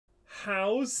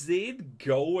How's it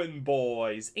going,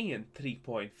 boys? And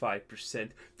 3.5%.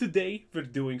 Today, we're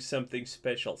doing something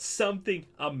special. Something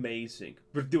amazing.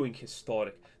 We're doing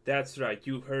historic. That's right,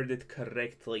 you heard it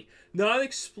correctly. Not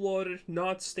explorer,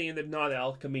 not standard, not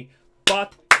alchemy,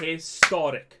 but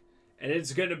historic. And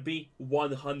it's gonna be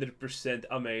 100%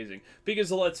 amazing.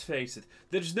 Because let's face it,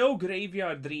 there's no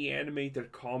graveyard reanimator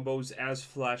combos as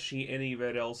flashy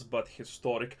anywhere else but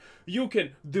historic. You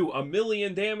can do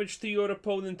 1,000,000 damage to your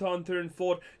opponent on turn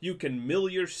 4. You can mill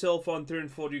yourself on turn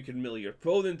 4. You can mill your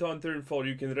opponent on turn 4.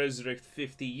 You can resurrect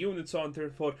 50 units on turn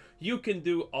 4. You can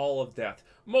do all of that.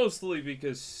 Mostly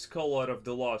because Scholar of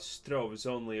the Lost Trove is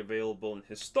only available in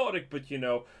historic, but you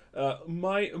know,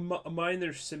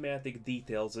 minor semantic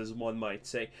details, as one might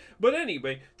say. But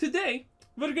anyway, today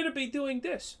we're gonna be doing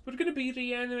this. We're gonna be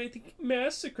reanimating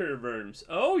Massacre Wurms.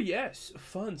 Oh yes,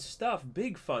 fun stuff,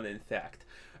 big fun in fact.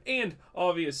 And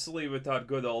obviously with our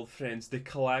good old friends, the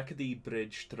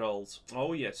Clackbridge Trolls.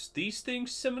 Oh yes, these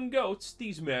things summon goats.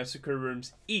 These Massacre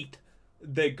Wurms eat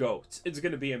the goats. It's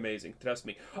gonna be amazing, trust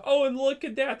me. Oh, and look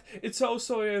at that, it's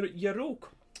also a Yarok.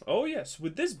 Oh yes,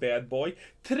 with this bad boy,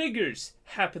 triggers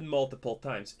happen multiple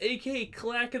times, aka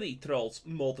Clackbridge Trolls,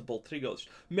 multiple triggers,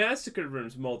 Massacre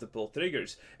Wurms, multiple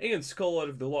triggers, and Scholar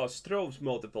of the Lost Troves,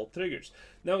 multiple triggers.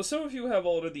 Now, some of you have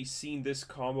already seen this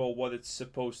combo, what it's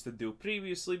supposed to do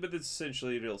previously, but it's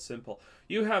essentially real simple.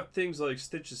 You have things like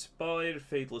Stitch's Supplier,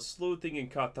 Faithless Looting,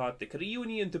 and Cathartic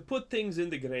Reunion to put things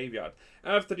in the graveyard.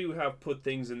 After you have put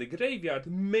things in the graveyard,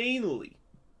 mainly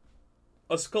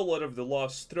a Scholar of the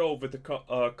Lost Trove with a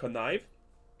Connive.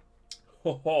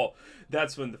 Oh,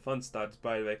 that's when the fun starts,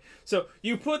 by the way. So,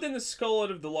 you put in a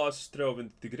Scholar of the Lost Trove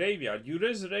into the graveyard, you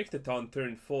resurrect it on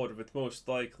turn 4 with most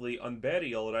likely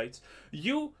Unburial Rites,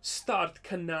 you start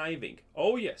conniving.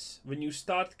 Oh yes, when you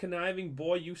start conniving,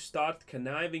 boy, you start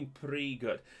conniving pretty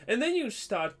good. And then you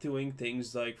start doing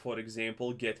things like, for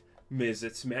example, get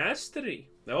Mizzet's Mastery.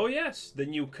 Oh yes,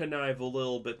 then you connive a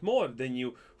little bit more, then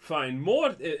you find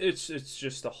more. It's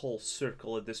just a whole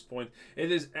circle at this point.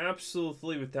 It is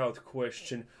absolutely, without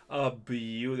question,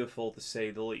 beautiful to say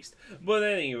the least. But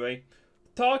anyway,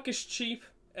 talk is cheap,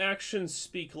 actions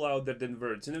speak louder than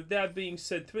words. And with that being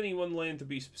said, 21 land to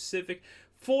be specific,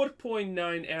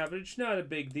 4.9 average, not a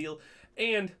big deal.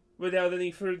 And without any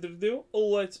further ado,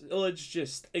 let's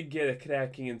just get a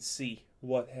cracking and see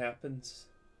what happens.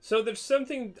 So there's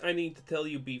something I need to tell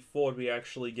you before we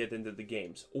actually get into the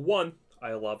games. 1,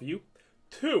 I love you.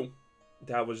 2,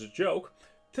 that was a joke.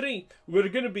 3, we're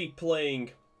gonna be playing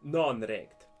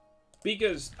non-ranked.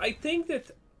 Because I think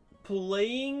that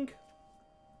playing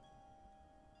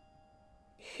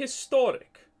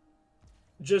historic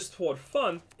just for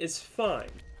fun is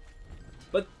fine.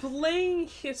 But playing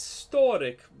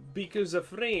historic because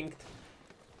of ranked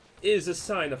is a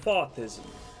sign of autism.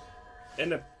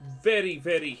 And a very,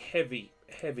 very heavy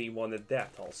one at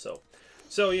that also.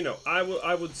 So, you know, I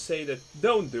would say that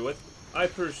don't do it. I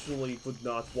personally would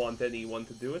not want anyone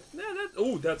to do it.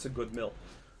 Oh, that's a good mill.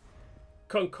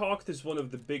 Concoct is one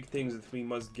of the big things that we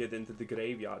must get into the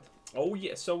graveyard. Oh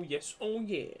yes, oh yes, oh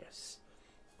yes.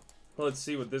 Let's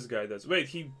see what this guy does. Wait,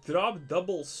 he dropped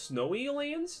double snowy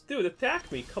lands? Dude,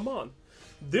 attack me, come on.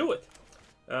 Do it.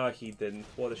 He didn't.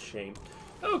 What a shame.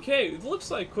 Okay, it looks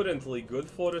like currently good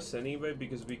for us anyway,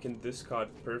 because we can discard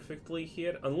perfectly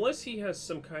here. Unless he has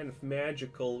some kind of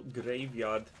magical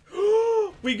graveyard.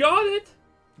 We got it!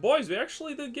 Boys, we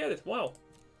actually did get it. Wow.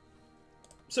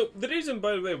 So, the reason,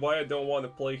 by the way, why I don't want to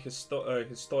play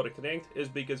historic ranked is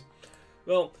because,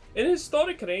 well, in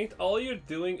historic ranked, all you're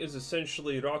doing is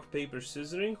essentially rock, paper,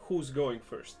 scissoring who's going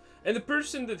first. And the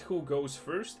person who goes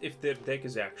first, if their deck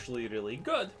is actually really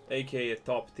good, aka a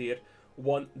top tier,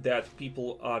 one that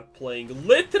people are playing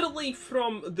literally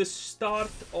from the start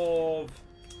of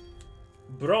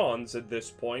bronze at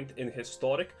this point in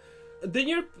historic, then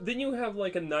you have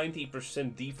like a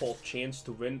 90% default chance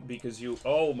to win because you,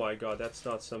 oh my god, that's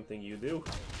not something you do.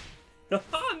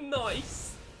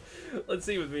 Nice. Let's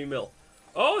see what we mill.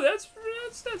 Oh, that's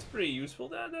pretty useful.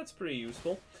 That's pretty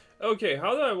useful. Okay,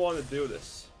 how do I want to do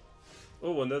this?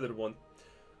 Oh, another one.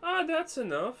 That's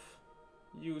enough.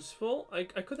 Useful. I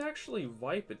could actually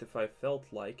wipe it if I felt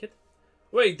like it.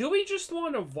 Wait, do we just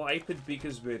want to wipe it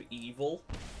because we're evil?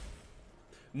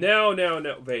 No.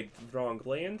 Wait, wrong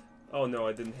land? Oh no,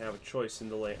 I didn't have a choice in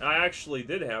the land. I actually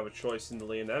did have a choice in the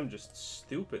land. I'm just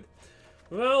stupid.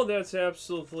 Well, that's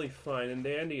absolutely fine and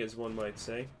dandy, as one might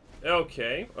say.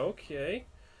 Okay.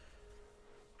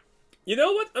 You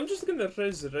know what? I'm just gonna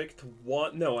resurrect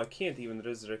one. No, I can't even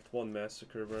resurrect one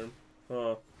Massacre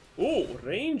Wurm. Oh,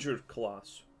 Ranger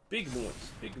class. Big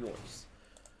noise, big noise.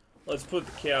 Let's put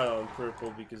the cat on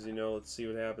purple because, you know, let's see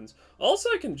what happens. Also,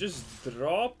 I can just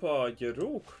drop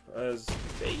Yarok as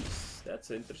base.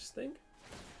 That's interesting.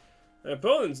 My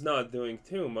opponent's not doing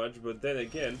too much, but then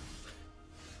again,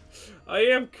 I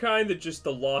am kind of just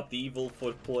a lot evil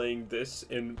for playing this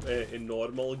in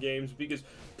normal games because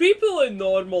people in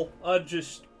normal are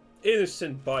just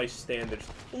innocent bystanders.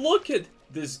 Look at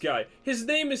this guy. His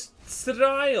name is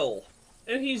Trial,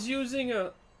 and he's using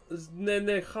a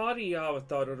Nehari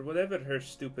avatar or whatever her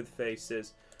stupid face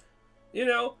is. You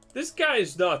know, this guy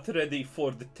is not ready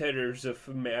for the terrors of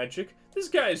magic. This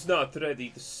guy is not ready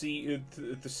to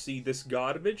see this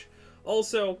garbage.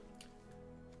 Also,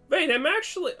 wait, I'm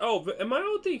actually... Oh, am I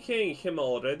OTKing him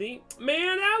already?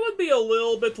 Man, that would be a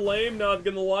little bit lame, not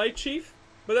gonna lie, Chief.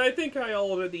 But I think I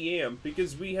already am,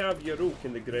 because we have Yarok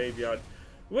in the graveyard.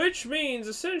 Which means,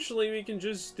 essentially, we can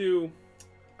just do...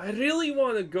 I really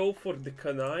want to go for the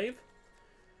Connive.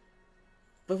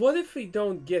 But what if we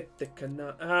don't get the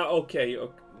Connive? Okay.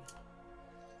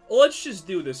 Let's just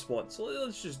do this once.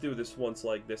 Let's just do this once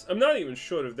like this. I'm not even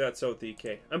sure if that's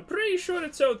OTK. I'm pretty sure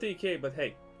it's OTK, but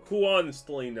hey, who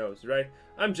honestly knows, right?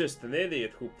 I'm just an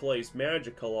idiot who plays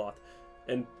Magic a lot.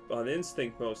 And on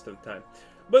instinct most of the time.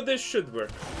 But this should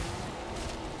work.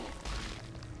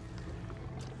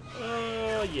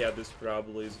 Yeah, this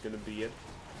probably is gonna be it.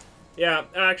 Yeah,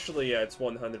 actually, yeah, it's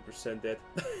 100% dead.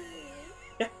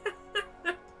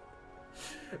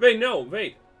 Wait, no,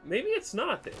 wait. Maybe it's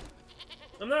not dead.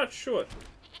 I'm not sure.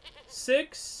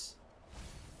 6?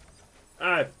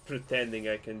 I'm pretending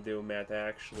I can do math. I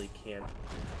actually can't.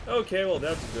 Okay, well,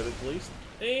 that's good at least.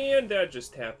 And that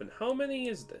just happened. How many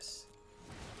is this?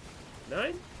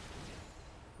 9?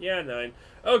 Yeah, 9.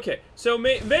 Okay, so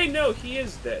no, he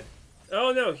is dead.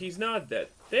 Oh, no, he's not dead.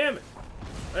 Damn it.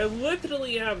 I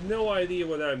literally have no idea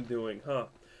what I'm doing, huh?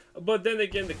 But then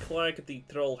again, the Clackbridge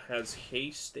Troll has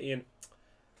haste, and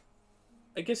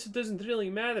I guess it doesn't really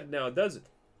matter now, does it?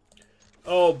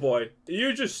 Oh boy,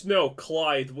 you just know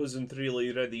Clyde wasn't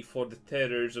really ready for the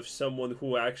terrors of someone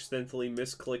who accidentally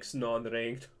misclicks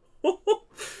non-ranked. Well,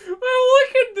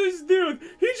 look at this dude!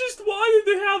 He just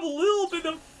wanted to have a little bit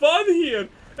of fun here!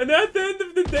 And at the end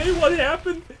of the day, what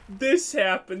happened? This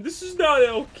happened. This is not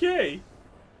okay.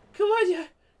 Come on,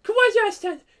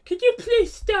 Justin. Can you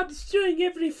please stop destroying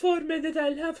every format that I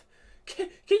love? Can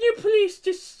you please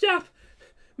just stop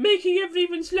making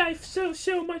everyone's life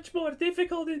so much more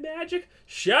difficult in Magic?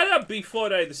 Shut up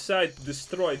before I decide to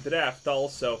destroy Draft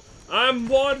also. I'm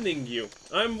warning you.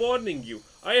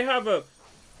 I have a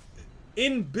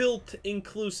inbuilt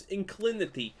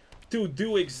inclinity to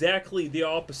do exactly the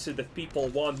opposite that people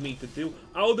want me to do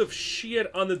out of sheer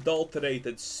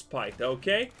unadulterated spite,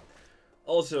 okay?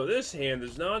 Also, this hand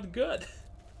is not good.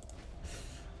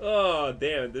 Oh,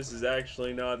 damn it, this is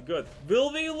actually not good.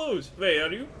 Will we lose? Wait,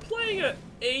 are you playing an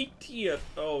A tier?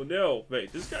 Oh, no.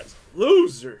 Wait, this guy's a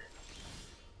loser.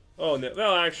 Oh, no.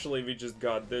 Well, actually, we just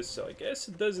got this, so I guess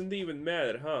it doesn't even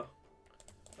matter, huh?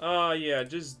 Yeah,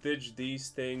 just ditch these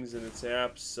things, and it's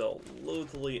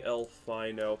absolutely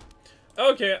Elfino.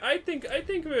 Okay, I think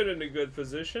we're in a good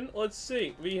position. Let's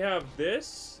see. We have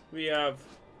this. We have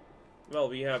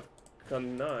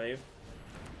Connive.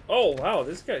 Oh, wow,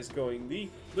 this guy's going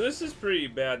deep. But this is pretty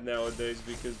bad nowadays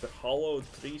because the Hollowed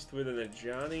Priest with an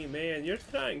Ajani, man, you're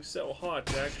trying so hard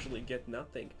to actually get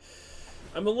nothing.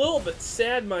 I'm a little bit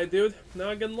sad, my dude.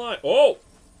 Not gonna lie. Oh!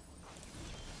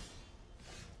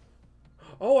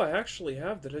 Oh, I actually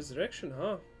have the Resurrection,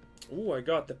 huh? Ooh, I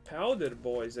got the powder,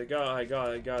 boys. I got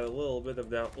a little bit of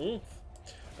that oomph.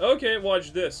 Okay,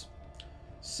 watch this.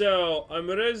 So, I'm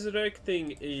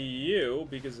resurrecting you,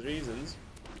 because reasons.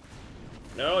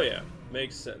 Oh yeah,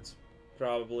 makes sense.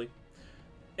 Probably.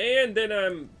 And then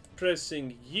I'm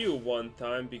pressing you one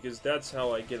time, because that's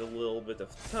how I get a little bit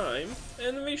of time.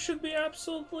 And we should be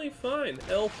absolutely fine.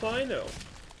 Elfino.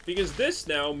 Because this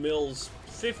now mills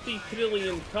 50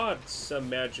 trillion cards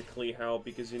magically how,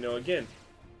 because, you know, again,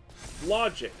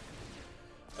 logic.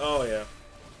 Oh yeah.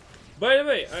 By the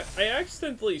way, I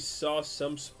accidentally saw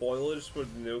some spoilers for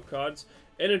the new cards,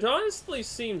 and it honestly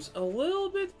seems a little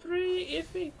bit pretty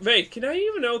iffy. Wait, can I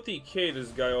even OTK this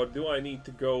guy, or do I need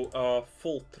to go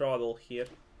full throttle here?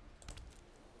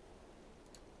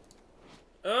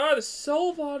 The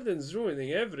Soul Warden's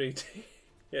ruining everything.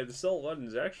 Yeah, the Soul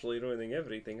Warden's actually ruining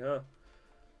everything, huh?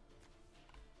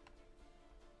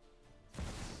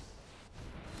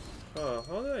 Huh,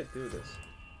 how did I do this?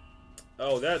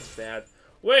 Oh, that's bad.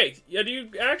 Wait, are you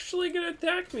actually gonna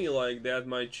attack me like that,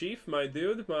 my chief, my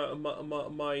dude,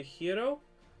 my hero?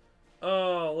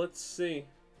 Oh, let's see.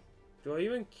 Do I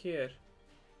even care?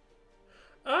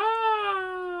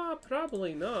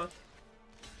 Probably not.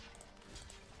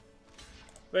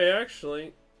 Wait,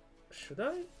 actually, should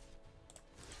I?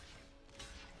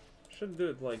 Should do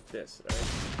it like this, right?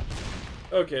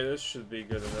 Okay, this should be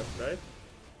good enough, right?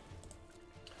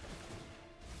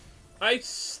 I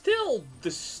still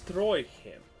destroy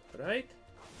him, right?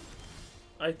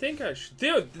 I think I should.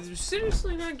 Dude, did you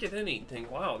seriously not get anything?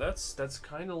 Wow, that's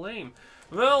kind of lame.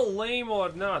 Well, lame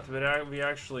or not, but we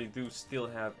actually do still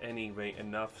have anyway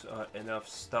enough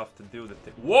stuff to do the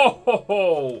thing.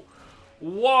 Whoa!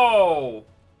 Whoa!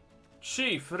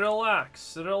 Chief,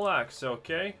 relax,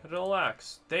 okay?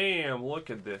 Relax. Damn, look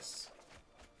at this.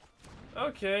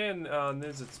 Okay, and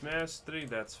Nizit's Mastery,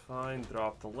 that's fine.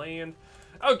 Drop the land.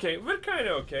 Okay, we're kind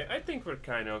of okay. I think we're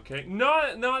kind of okay.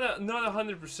 Not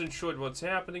 100% sure what's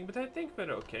happening, but I think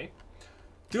we're okay.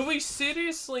 Do we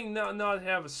seriously not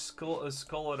have a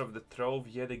Scholar of the Trove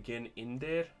yet again in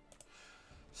there?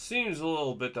 Seems a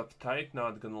little bit uptight,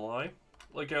 not gonna lie.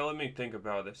 Okay, let me think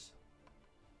about this.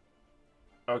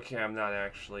 Okay, I'm not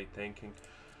actually thinking.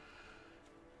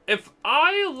 If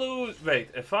I lose... Wait,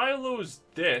 if I lose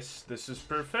this is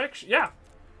perfection. Yeah.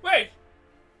 Wait.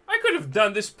 I could have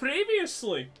done this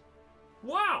previously.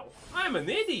 Wow. I'm an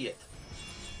idiot.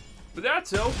 But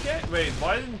that's okay. Wait,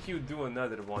 why didn't you do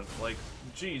another one? Like,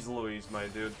 jeez Louise, my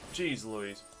dude. Jeez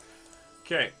Louise.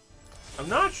 Okay. I'm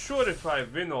not sure if I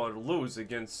win or lose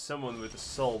against someone with a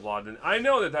Soul Warden. I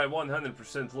know that I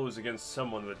 100% lose against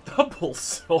someone with double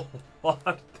Soul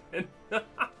Warden.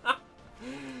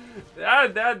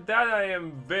 that I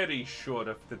am very sure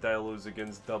of, that I lose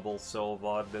against double Soul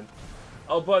Warden.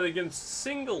 Oh, but against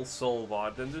single Soul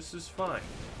Warden, this is fine.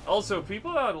 Also,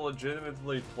 people are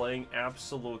legitimately playing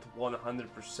absolute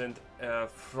 100%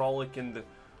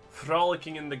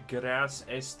 frolicking in the grass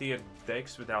S-tier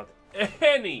decks without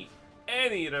any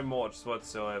remorse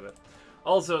whatsoever.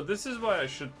 Also, this is why I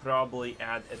should probably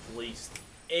add at least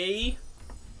a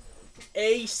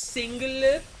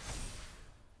singular.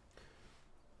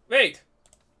 Wait,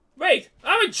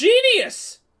 I'm a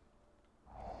genius!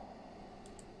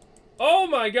 Oh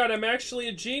my god, I'm actually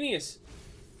a genius.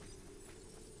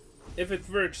 If it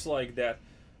works like that.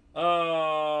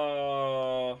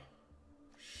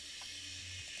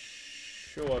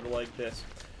 Sure, like this.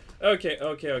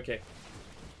 Okay.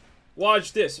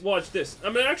 Watch this.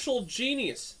 I'm an actual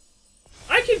genius.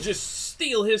 I can just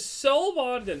steal his Soul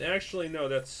Warden. Actually, no,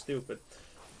 that's stupid.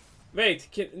 Wait,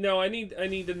 no, I need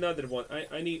another one.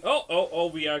 I need... Oh,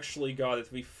 we actually got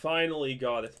it. We finally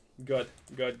got it. Good.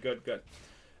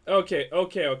 Okay.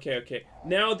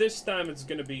 Now this time it's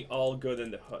gonna be all good in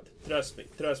the hood. Trust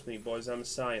me, boys. I'm a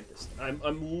scientist.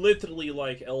 I'm literally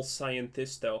like El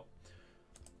Scientisto.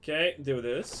 Okay, do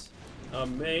this.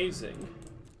 Amazing.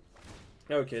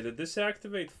 Okay, did this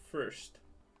activate first?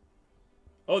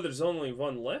 Oh, there's only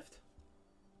one left?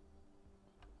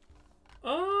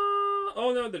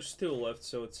 Oh no, there's two left,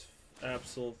 so it's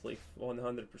absolutely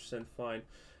 100% fine.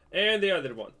 And the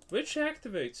other one, which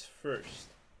activates first?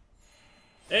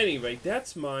 Anyway,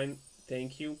 that's mine.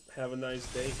 Thank you. Have a nice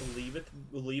day.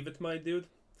 Leave it, my dude.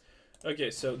 Okay,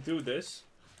 so do this.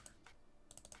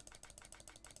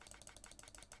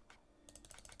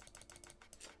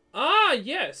 Ah,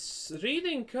 yes!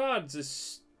 Reading cards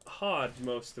is hard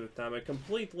most of the time. I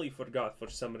completely forgot for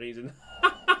some reason.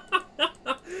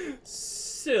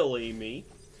 Silly me.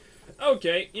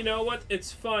 Okay, you know what?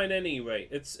 It's fine anyway.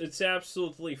 It's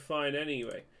absolutely fine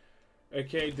anyway.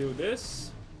 Okay, do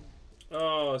this.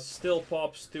 Oh, still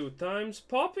pops 2 times.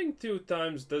 Popping 2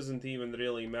 times doesn't even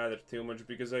really matter too much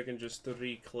because I can just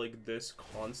re-click this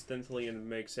constantly and it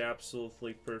makes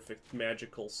absolutely perfect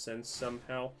magical sense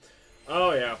somehow.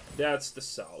 Oh yeah, that's the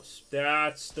sauce.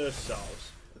 That's the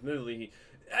sauce. Admittedly,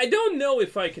 I don't know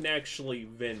if I can actually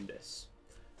win this.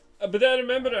 But I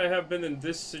remember I have been in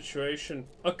this situation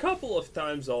a couple of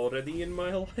times already in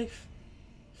my life.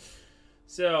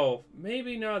 So,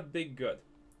 maybe not big good.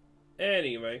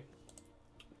 Anyway.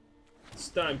 It's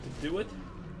time to do it.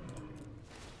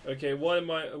 Okay, what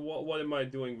am I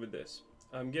doing with this?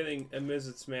 I'm getting a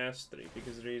Mizzet's Mastery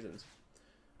because reasons.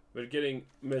 We're getting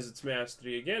Mizzet's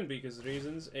Mastery again because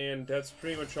reasons, and that's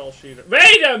pretty much all she...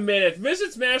 Wait a minute!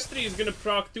 Mizzet's Mastery is gonna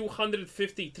proc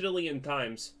 250 trillion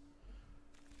times.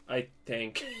 I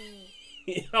think.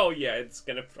 Oh yeah, it's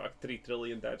gonna proc 3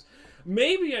 trillion times.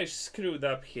 Maybe I screwed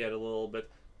up here a little bit,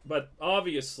 but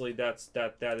obviously that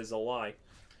is a lie.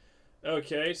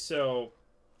 Okay, so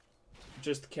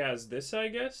just cast this, I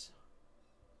guess.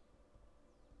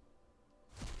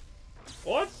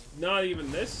 What? Not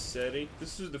even necessary.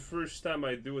 This is the first time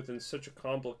I do it in such a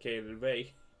complicated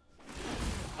way.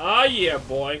 Ah, yeah,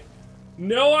 boy.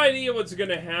 No idea what's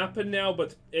gonna happen now,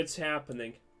 but it's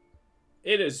happening.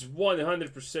 It is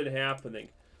 100% happening.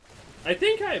 I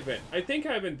think I win. I think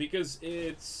I win because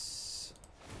it's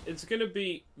gonna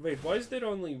be... Wait, why is there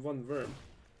only one worm?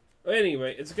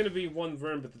 Anyway, it's gonna be one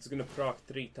worm, but it's gonna proc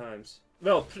 3 times.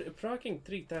 Well, procking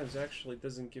 3 times actually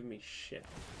doesn't give me shit.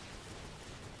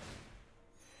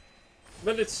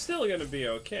 But it's still gonna be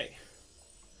okay.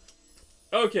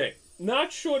 Okay,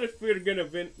 not sure if we're gonna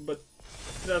win, but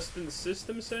trust in the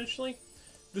system essentially.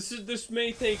 This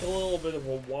may take a little bit of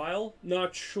a while.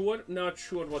 Not sure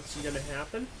what's gonna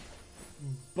happen.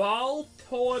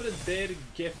 Baltor der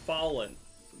Gefallen.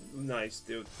 Nice,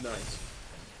 dude, nice.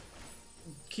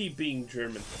 Keep being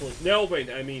German, please. No, wait,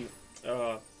 I mean,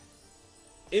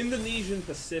 Indonesian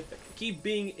Pacific. Keep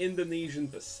being Indonesian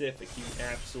Pacific, you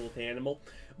absolute animal.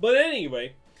 But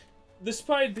anyway,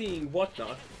 despite being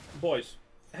whatnot, boys,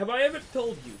 have I ever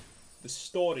told you the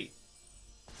story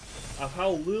of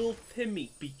how Lil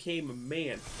Timmy became a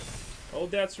man? Oh,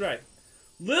 that's right.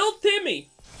 Lil Timmy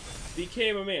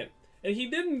became a man. And he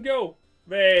didn't go,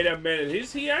 wait a minute,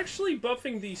 is he actually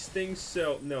buffing these things?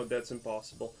 So, no, that's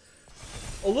impossible.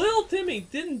 Lil Timmy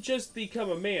didn't just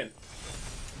become a man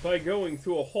by going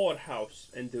to a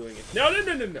whorehouse and doing it. No.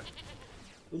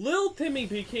 Lil Timmy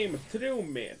became a true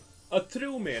man,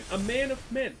 a man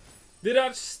of men. There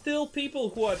are still people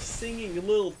who are singing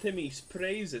Lil Timmy's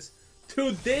praises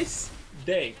to this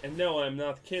day. And no, I'm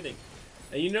not kidding.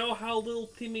 And you know how Lil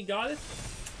Timmy got it?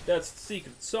 That's the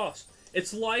secret sauce.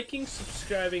 It's liking,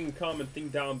 subscribing, and commenting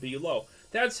down below.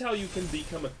 That's how you can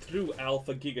become a true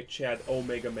Alpha Giga Chad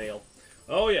Omega male.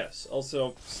 Oh yes,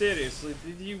 also, seriously,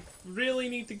 did you really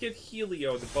need to get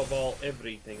Helioed above all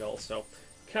everything also?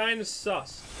 Kinda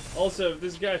sus. Also, if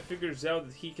this guy figures out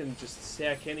that he can just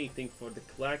sack anything for the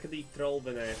Clackbridge Troll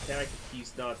when I attack if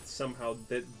he's not somehow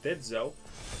dead so,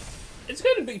 it's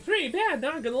gonna be pretty bad,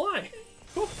 not gonna lie.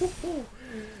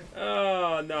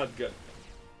 Not good.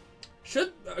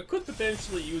 Could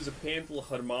potentially use a Pantal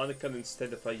Harmonicon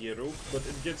instead of a Yarok, but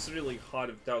it gets really hard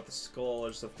without the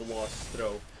Scholars of the Lost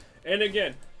Trove. And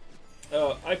again,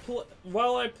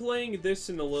 while I'm playing this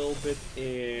in a little bit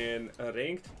in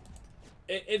ranked,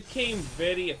 it came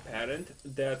very apparent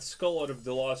that Scholar of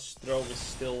the Lost Trove is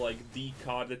still like the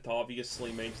card that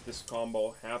obviously makes this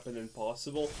combo happen and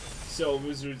possible. So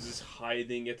Wizards is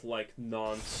hiding it like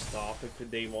non-stop if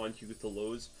they want you to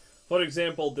lose. For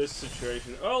example, this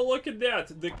situation. Oh, look at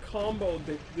that! The combo,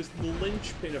 the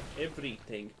linchpin of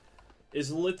everything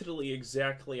is literally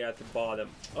exactly at the bottom.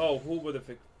 Oh, who would have...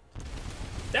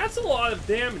 That's a lot of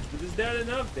damage, but is that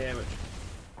enough damage?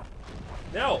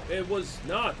 No, it was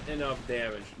not enough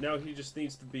damage. Now he just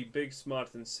needs to be big,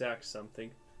 smart, and sack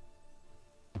something.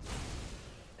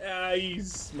 Ah,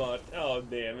 he's smart. Oh,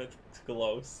 damn it. It's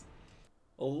close.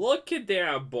 Look at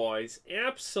that, boys.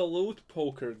 Absolute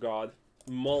poker god.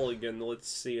 Mulligan, let's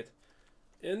see it.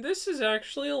 And this is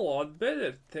actually a lot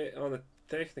better on a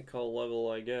technical level,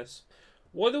 I guess.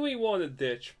 What do we want to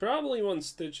ditch? Probably want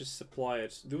Stitch's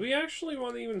Suppliers. Do we actually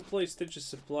want to even play Stitch's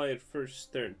Supplier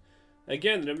first turn?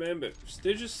 Again, remember,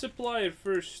 Stitch's Supplier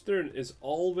first turn is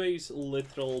always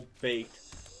literal bait,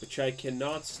 which I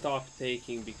cannot stop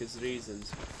taking because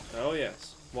reasons. Oh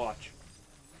yes, watch.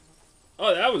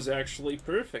 Oh, that was actually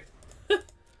perfect.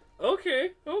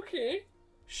 Okay.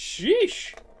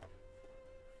 Sheesh!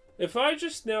 If I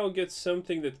just now get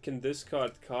something that can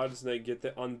discard cards and I get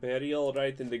the Unburial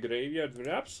Rite in the graveyard, we're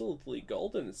absolutely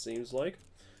golden, it seems like.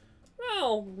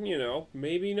 Well, you know,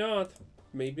 maybe not.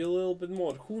 Maybe a little bit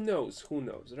more. Who knows,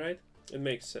 right? It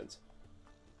makes sense.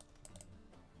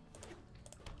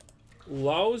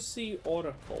 Lousy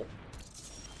Oracle.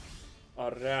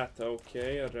 A rat,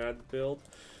 okay, a rat build.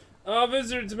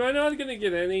 Wizards, am I not gonna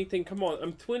get anything? Come on,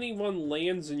 I'm 21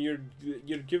 lands and you're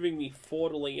giving me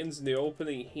 4 lands in the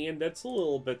opening hand. That's a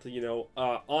little bit, you know,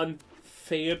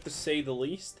 unfair to say the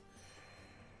least.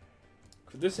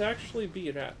 Could this actually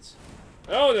be rats?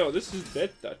 Oh no, this is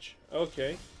Dead Touch.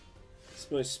 Okay.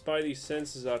 So my spidey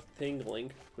senses are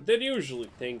tingling, but they're usually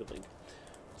tingling.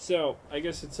 So, I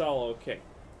guess it's all okay.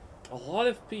 A lot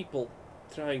of people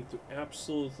trying to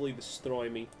absolutely destroy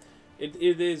me. It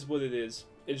is what it is.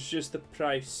 It's just the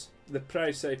price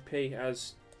I pay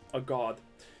as a god.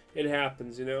 It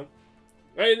happens, you know.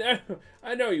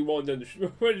 I know you won't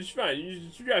understand, but it's fine. You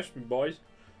just trust me, boys.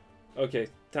 Okay,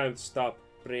 time to stop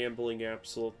rambling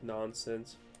absolute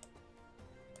nonsense.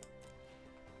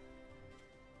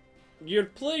 Your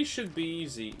play should be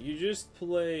easy. You just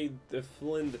play the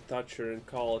Flynn the Toucher and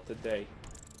call it a day.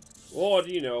 Or,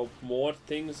 you know, more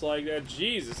things like that.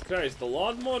 Jesus Christ, a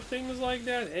lot more things like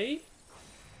that, eh?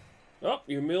 Oh,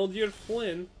 you milled your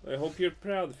Flynn. I hope you're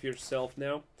proud of yourself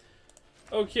now.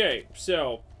 Okay,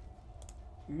 so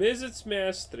Mizzet's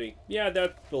Mastery. Yeah,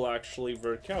 that will actually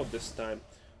work out this time.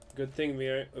 Good thing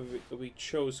we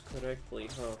chose correctly,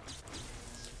 huh?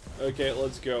 Okay,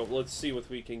 let's go. Let's see what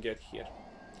we can get here.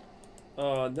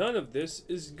 None of this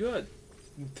is good.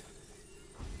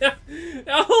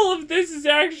 All of this is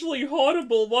actually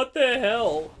horrible. What the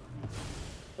hell?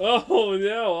 Oh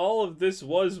no, all of this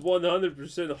was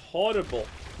 100% horrible.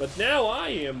 But now I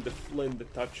am the Flynn the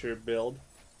Toucher build.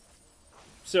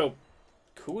 So,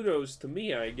 kudos to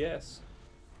me, I guess.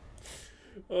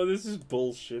 Oh, this is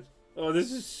bullshit. Oh,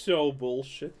 this is so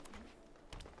bullshit.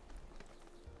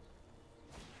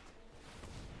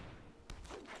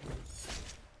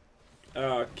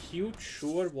 Cute,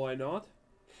 sure, why not?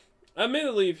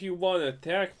 Admittedly, if you want to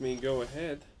attack me, go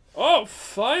ahead. Oh,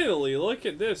 finally, look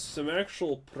at this. Some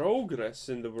actual progress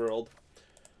in the world.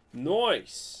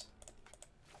 Nice.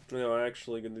 No, I'm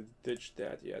actually gonna ditch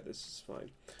that. Yeah, this is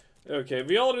fine. Okay,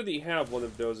 we already have one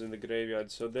of those in the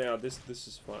graveyard, so yeah, this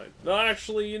is fine. Well,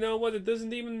 actually, you know what? It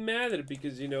doesn't even matter,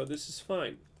 because, you know, this is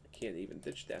fine. I can't even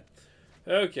ditch that.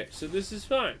 Okay, so this is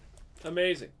fine.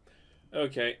 Amazing.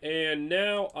 Okay, and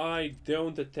now I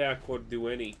don't attack or do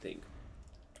anything.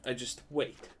 I just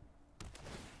wait.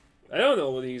 I don't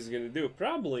know what he's gonna do.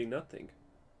 Probably nothing.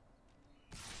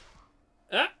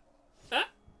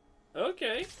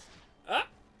 Okay.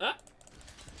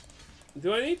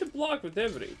 Do I need to block with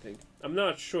everything? I'm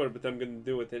not sure, but I'm gonna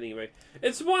do it anyway.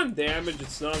 It's 1 damage.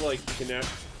 It's not like you can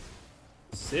have...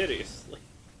 Seriously.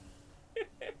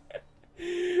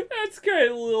 That's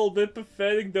kind of a little bit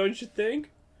pathetic, don't you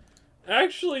think?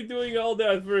 Actually doing all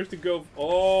that work to go...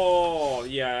 Oh,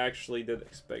 yeah, I actually did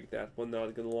expect that one,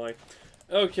 not gonna lie.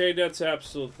 Okay, that's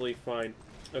absolutely fine.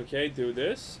 Okay, do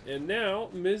this. And now,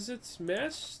 Mizzet's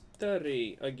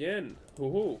Mastery again.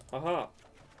 Hoo-hoo, haha.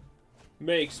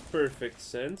 Makes perfect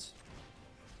sense.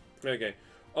 Okay.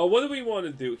 What do we want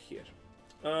to do here?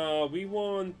 We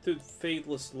want to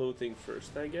Faithless Looting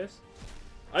first, I guess.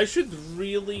 I should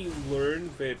really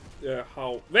learn that,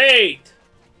 how... Wait!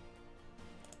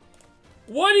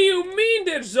 What do you mean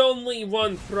there's only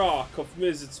 1 proc of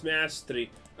Mizzet's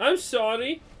Mastery? I'm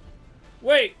sorry.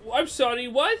 Wait, I'm sorry,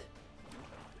 what?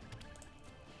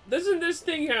 Doesn't this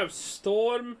thing have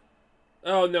Storm?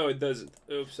 Oh, no, it doesn't.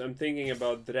 Oops, I'm thinking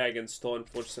about Dragon Storm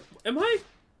for some... Am I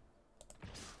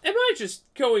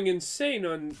just going insane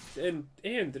on... and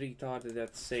retarded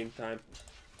at the same time?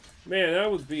 Man,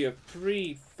 that would be a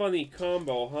pretty funny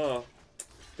combo, huh?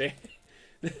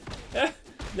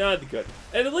 Not good.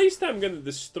 At least I'm gonna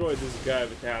destroy this guy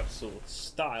with absolute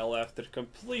style after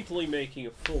completely making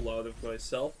a fool out of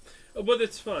myself. But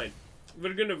it's fine.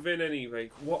 We're gonna win anyway.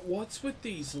 What's with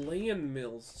these land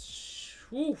mills?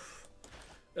 Oof.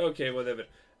 Okay, whatever.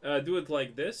 Do it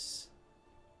like this.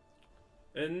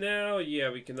 And now,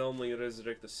 yeah, we can only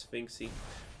resurrect the Sphinxy.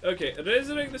 Okay,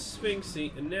 resurrect the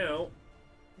Sphinxy, and now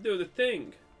do the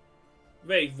thing.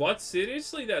 Wait, what?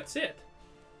 Seriously? That's it?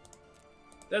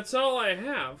 That's all I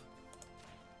have?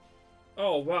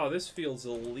 Oh, wow, this feels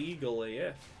illegal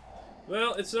AF.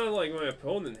 Well, it's not like my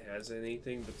opponent has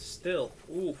anything, but still.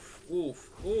 Oof, oof,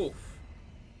 oof.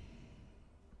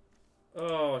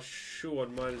 Oh, sure,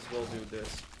 might as well do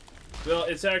this. Well,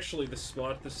 it's actually the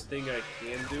smartest thing I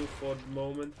can do for the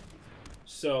moment.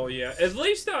 So, yeah, at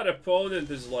least our opponent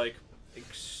is, like,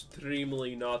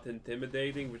 extremely not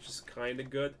intimidating, which is kind of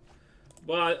good.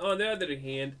 But, on the other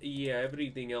hand, yeah,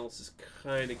 everything else is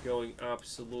kind of going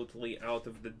absolutely out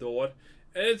of the door.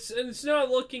 And it's not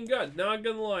looking good, not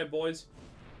gonna lie, boys.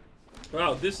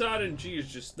 Wow, this RNG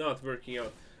is just not working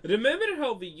out. Remember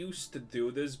how we used to do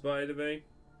this, by the way?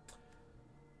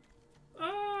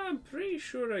 I'm pretty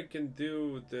sure I can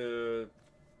do the...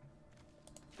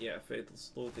 Yeah,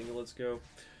 Faithless Looting, let's go.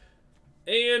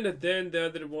 And then the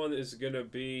other one is gonna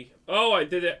be... Oh, I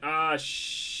did it! Ah,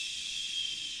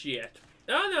 shit.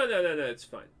 No, it's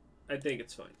fine. I think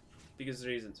it's fine. Because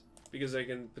reasons. Because I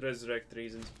can resurrect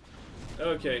reasons.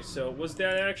 Okay, so was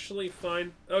that actually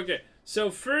fine? Okay,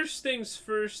 so first things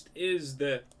first is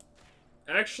the...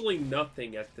 Actually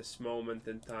nothing at this moment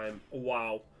in time.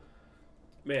 Wow.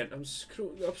 Man, I'm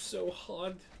screwing up so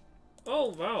hard. Oh,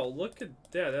 wow, look at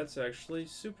that. That's actually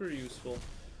super useful.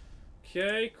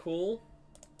 Okay, cool.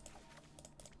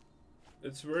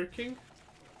 It's working.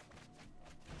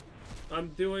 I'm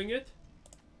doing it.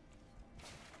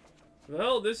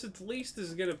 Well, this at least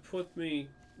is gonna put me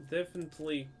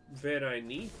definitely where I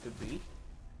need to be.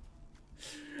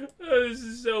 Oh, this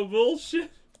is so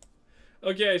bullshit.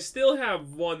 Okay, I still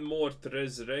have one more to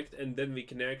resurrect, and then we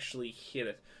can actually hit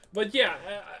it. But yeah,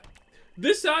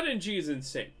 this RNG is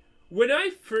insane. When I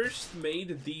first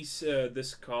made these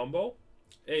this combo,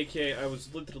 aka I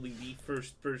was literally the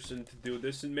first person to do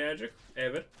this in Magic,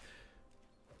 ever.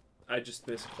 I just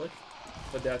misclicked.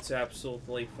 But that's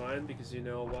absolutely fine, because you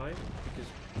know why? Because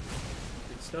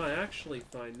it's not actually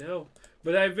fine, no.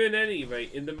 But I win anyway,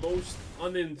 in the most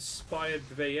uninspired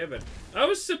way ever. I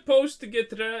was supposed to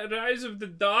get Rise of the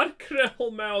Dark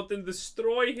Realm out and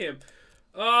destroy him.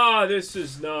 Ah, this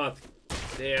is not...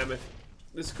 Damn it.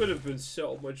 This could have been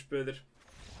so much better.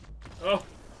 Oh,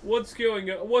 what's going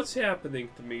on? What's happening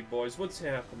to me, boys? What's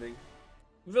happening?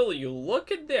 Will you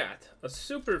look at that? A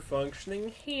super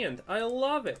functioning hand. I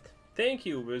love it. Thank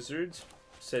you, wizards.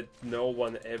 Said no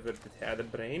one ever that had a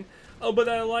brain. Oh, but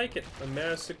I like it. A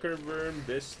Massacre Wurm,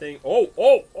 this thing. Oh,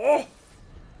 oh, oh!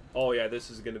 Oh yeah, this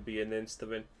is gonna be an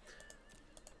insta-win.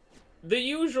 The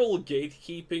usual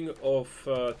gatekeeping of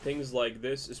things like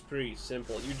this is pretty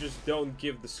simple. You just don't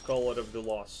give the Scholar of the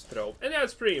Lost Trove. And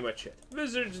that's pretty much it.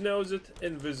 Wizards knows it,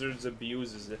 and Wizards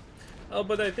abuses it. Oh,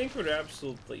 but I think we're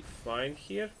absolutely fine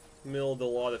here. Milled a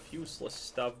lot of useless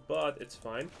stuff, but it's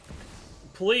fine.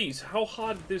 Please, how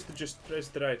hard it is to just press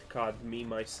the right card, me,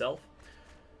 myself.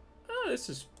 Ah, this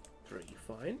is pretty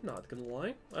fine, not gonna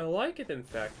lie. I like it, in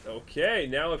fact. Okay,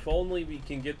 now if only we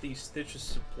can get these Stitches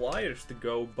Suppliers to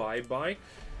go bye-bye,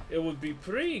 it would be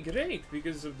pretty great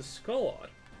because of the Scholar.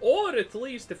 Or at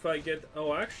least if I get...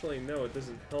 Oh, actually, no, it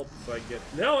doesn't help if I get...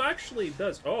 No, actually it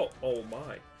does. Oh, oh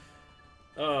my.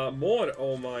 More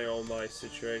oh my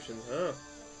situations,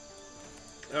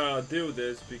 huh? Do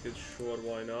this because sure,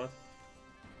 why not?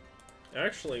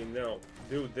 Actually, no.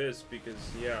 Do this because,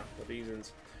 yeah,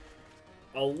 reasons.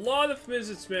 A lot of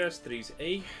Mizzet's Masteries,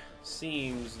 eh?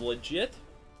 Seems legit.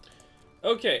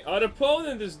 Okay, our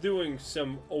opponent is doing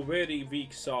some very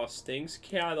weak sauce things.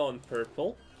 Cat on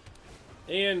purple.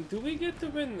 And do we get to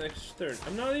win next turn?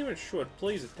 I'm not even sure.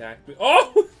 Please attack me.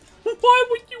 Oh! Why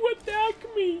would you attack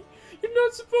me? You're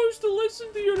not supposed to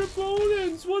listen to your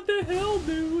opponents. What the hell,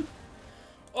 dude?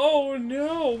 Oh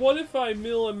no, what if I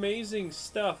mill amazing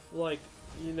stuff, like,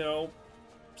 you know,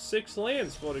 6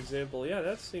 lands, for example? Yeah,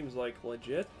 that seems like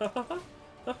legit.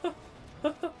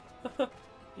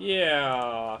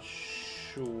 Yeah,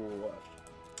 sure.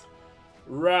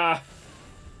 Right.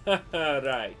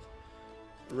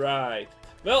 Right.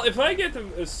 Well, if I get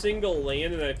a single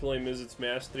land and I play Mizzet's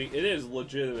Mastery, it is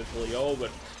legitimately over.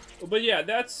 But yeah,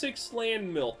 that's 6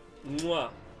 land mill. Mwah.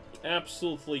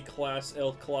 Absolutely class,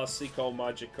 El Clasico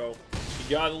Magico. You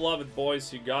gotta love it,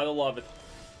 boys. You gotta love it.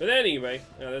 But anyway,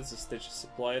 that's a Stitch of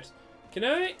Suppliers. Can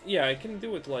I? Yeah, I can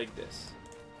do it like this.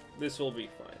 This will be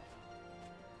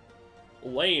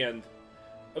fine. Land.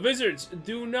 Wizards,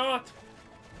 do not.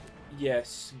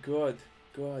 Yes, good,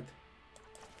 good.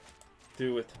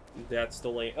 Do it. That's the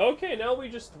land. Okay, now we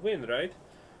just win, right?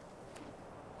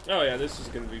 Oh yeah, this is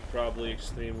gonna be probably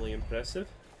extremely impressive.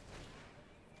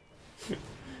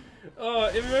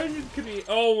 Imagine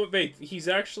oh, wait, he's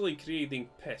actually creating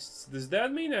pests. Does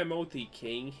that mean I'm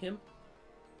OTKing him?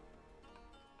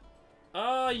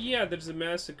 Yeah, there's a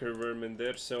Massacre Wurm in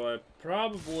there, so I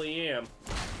probably am.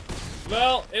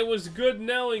 Well, it was good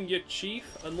knowing you, Chief,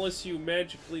 unless you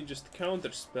magically just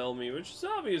counterspell me, which is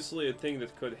obviously a thing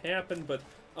that could happen, but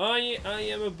I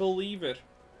am a believer.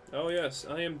 Oh yes,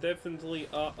 I am definitely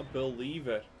a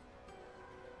believer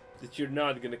that you're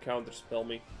not gonna counterspell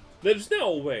me. There's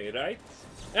no way, right?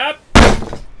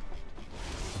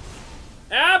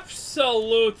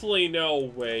 Absolutely no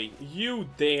way. You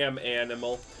damn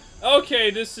animal.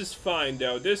 Okay, this is fine,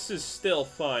 though. This is still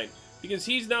fine. Because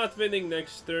he's not winning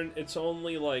next turn. It's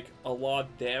only, like, a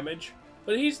lot damage.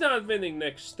 But he's not winning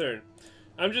next turn.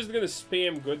 I'm just gonna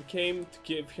spam Good Game to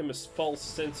give him a false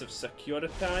sense of security.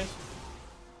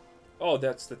 Oh,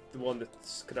 that's the one that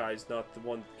scries, not the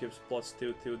one that gives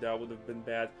 +2/2. That would have been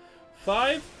bad.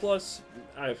 5 plus...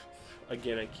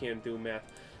 Again, I can't do math.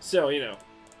 So, you know.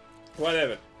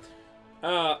 Whatever.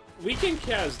 We can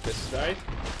cast this, right?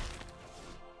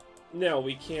 No,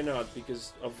 we cannot,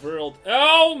 because of world...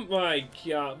 Oh my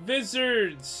god!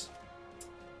 Wizards!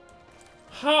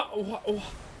 How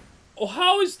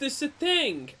is this a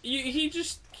thing? He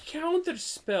just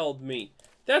counterspelled me.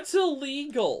 That's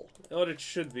illegal. Or it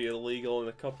should be illegal in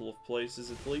a couple of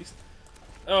places, at least.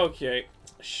 Okay.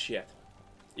 Shit.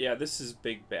 Yeah, this is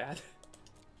big bad.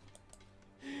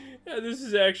 Yeah, this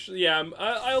is actually... Yeah,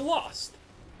 I lost.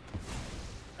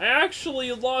 I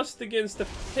actually lost against a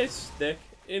piss deck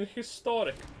in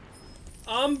Historic.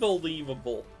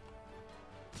 Unbelievable.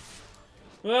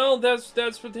 Well, that's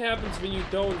what happens when you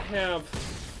don't have...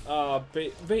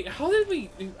 wait, how did we...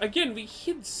 Again, we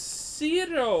hit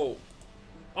 0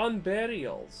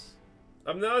 Unburials.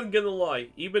 I'm not gonna lie,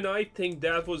 even I think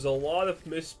that was a lot of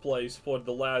misplays for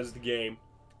the last game.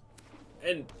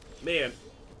 And, man,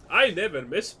 I never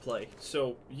misplay,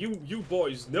 so you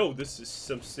boys know this is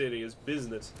some serious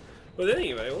business. But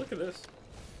anyway, look at this.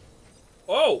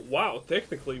 Oh, wow,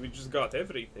 technically we just got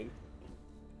everything.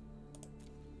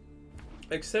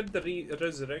 Except the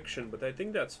resurrection, but I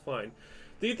think that's fine.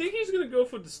 Do you think he's gonna go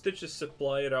for the Stitches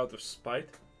Supplier out of spite?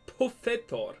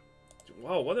 Pofetor.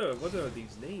 Wow, what are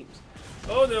these names?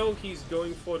 Oh no, he's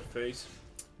going for face.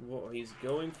 Whoa, he's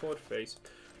going for face.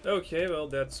 Okay, well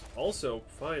that's also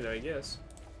fine, I guess.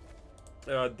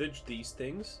 Ditch these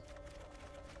things.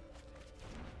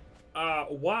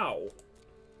 Wow.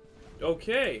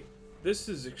 Okay, this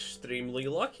is extremely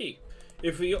lucky.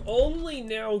 If we only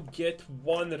now get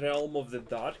one realm of the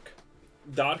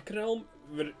dark realm,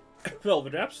 we're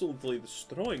absolutely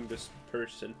destroying this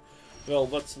person. Well,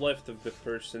 what's left of the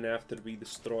person after we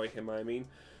destroy him, I mean.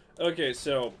 Okay,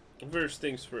 so, first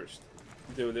things first.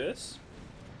 Do this.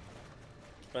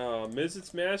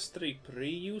 Mizzet's Mastery,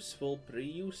 pretty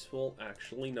useful,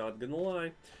 actually, not gonna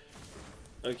lie.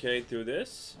 Okay, do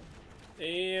this.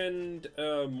 And,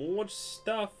 more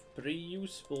stuff, pretty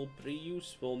useful,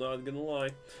 not gonna lie.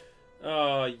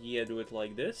 Yeah, do it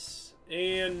like this.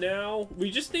 And now, we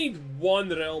just need one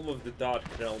realm of the Dark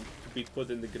Realm to be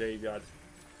put in the graveyard.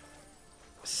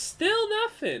 Still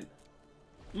nothing!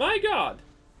 My god!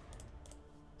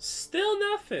 Still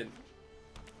nothing!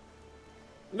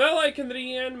 Well, I can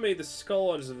reanimate the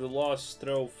Scholars of the Lost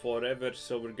Trove forever,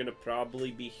 so we're gonna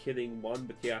probably be hitting one,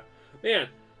 but yeah. Man,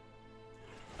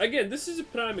 again, this is a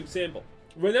prime example.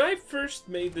 When I first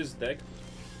made this deck,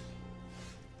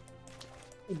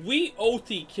 we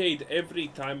OTK'd every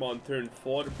time on turn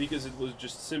 4 because it was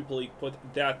just simply put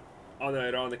that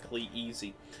unironically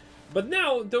easy. But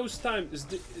now, those times...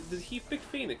 Did he pick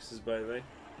Phoenixes, by the way?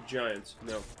 Giants,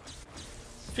 no.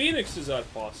 Phoenixes are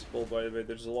possible, by the way.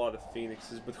 There's a lot of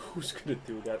Phoenixes, but who's gonna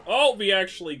do that? Oh, we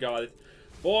actually got it.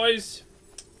 Boys,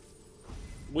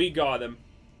 we got him.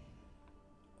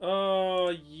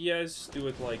 Yes, do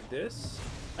it like this.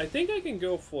 I think I can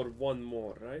go for one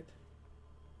more, right?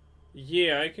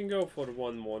 Yeah, I can go for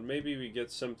one more. Maybe we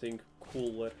get something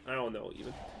cooler. I don't know,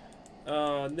 even.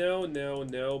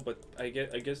 No, but I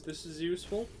guess this is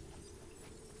useful.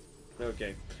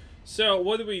 Okay. So,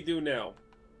 what do we do now?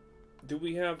 Do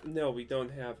we have... No, we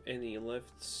don't have any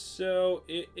left. So,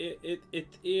 it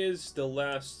is the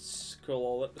last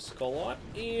Scholar.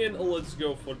 And let's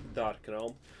go for the Dark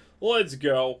Realm. Let's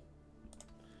go.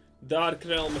 Dark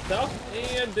Realm attack.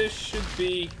 And this should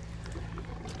be...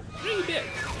 pretty big.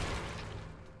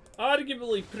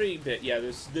 Arguably pretty big. Yeah,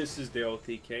 this is the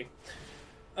OTK.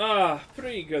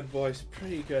 Pretty good, boys.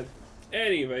 Pretty good.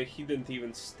 Anyway, he didn't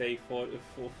even stay for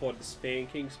the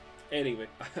spankings. Anyway,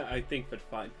 I think we're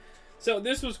fine. So,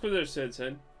 this was Quizzer.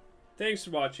 Thanks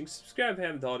for watching. Subscribe if you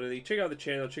haven't already. Check out the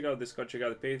channel, check out the Discord, check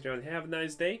out the Patreon. Have a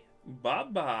nice day.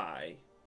 Bye-bye.